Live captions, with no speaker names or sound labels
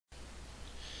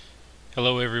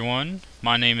Hello everyone,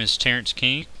 my name is Terrence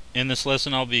King. In this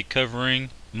lesson I'll be covering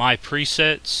my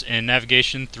presets and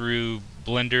navigation through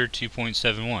Blender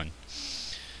 2.71.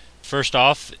 First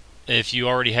off, if you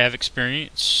already have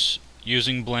experience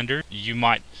using Blender, you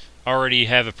might already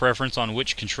have a preference on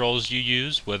which controls you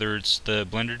use, whether it's the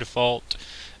Blender default,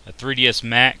 3ds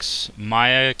Max,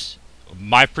 Maya.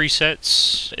 My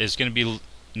presets is going to be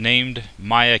named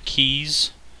Maya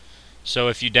Keys. So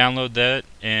if you download that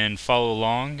and follow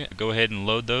along, go ahead and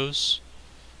load those.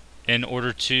 In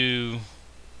order to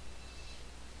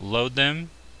load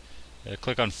them,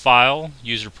 click on File,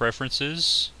 User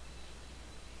Preferences,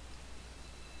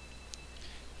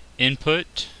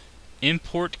 Input,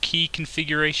 Import Key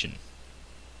Configuration.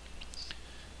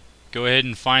 Go ahead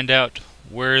and find out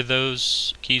where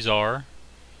those keys are,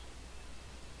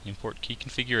 Import Key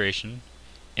Configuration,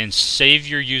 and save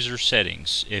your user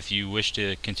settings if you wish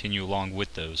to continue along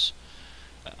with those.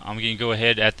 I'm going to go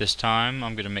ahead at this time.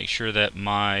 I'm going to make sure that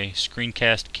my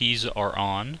screencast keys are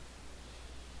on.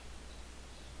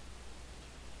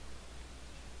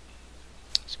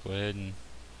 Let's go ahead and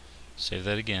save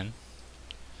that again.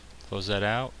 Close that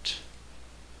out.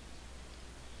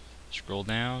 Scroll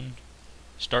down.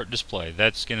 Start display.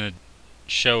 That's going to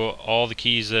show all the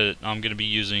keys that I'm going to be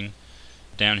using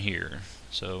down here.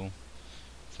 So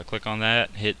if I click on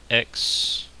that, hit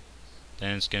X,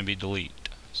 then it's going to be delete.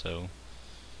 So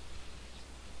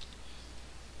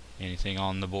anything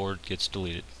on the board gets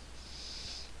deleted.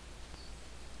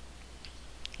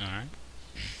 Alright.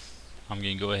 I'm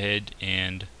going to go ahead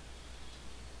and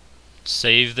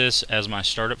save this as my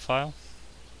startup file.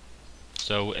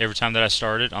 So every time that I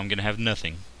start it, I'm going to have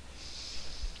nothing.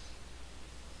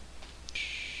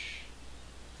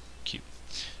 Cute.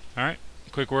 Alright.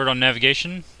 Quick word on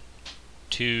navigation.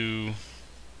 To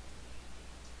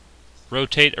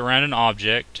rotate around an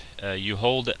object, you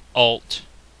hold Alt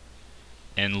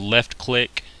and left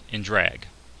click and drag.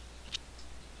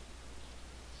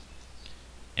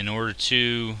 In order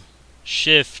to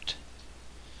shift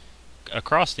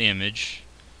across the image,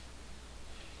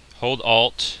 hold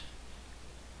Alt,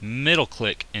 middle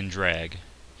click and drag.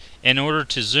 In order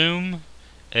to zoom,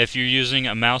 if you're using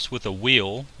a mouse with a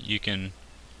wheel, you can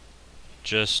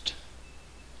just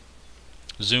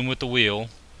zoom with the wheel,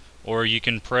 or you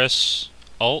can press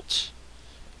Alt,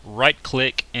 right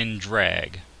click and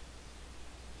drag.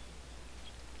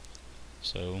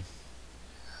 So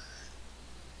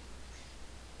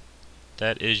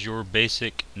that is your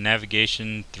basic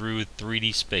navigation through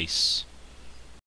 3D space.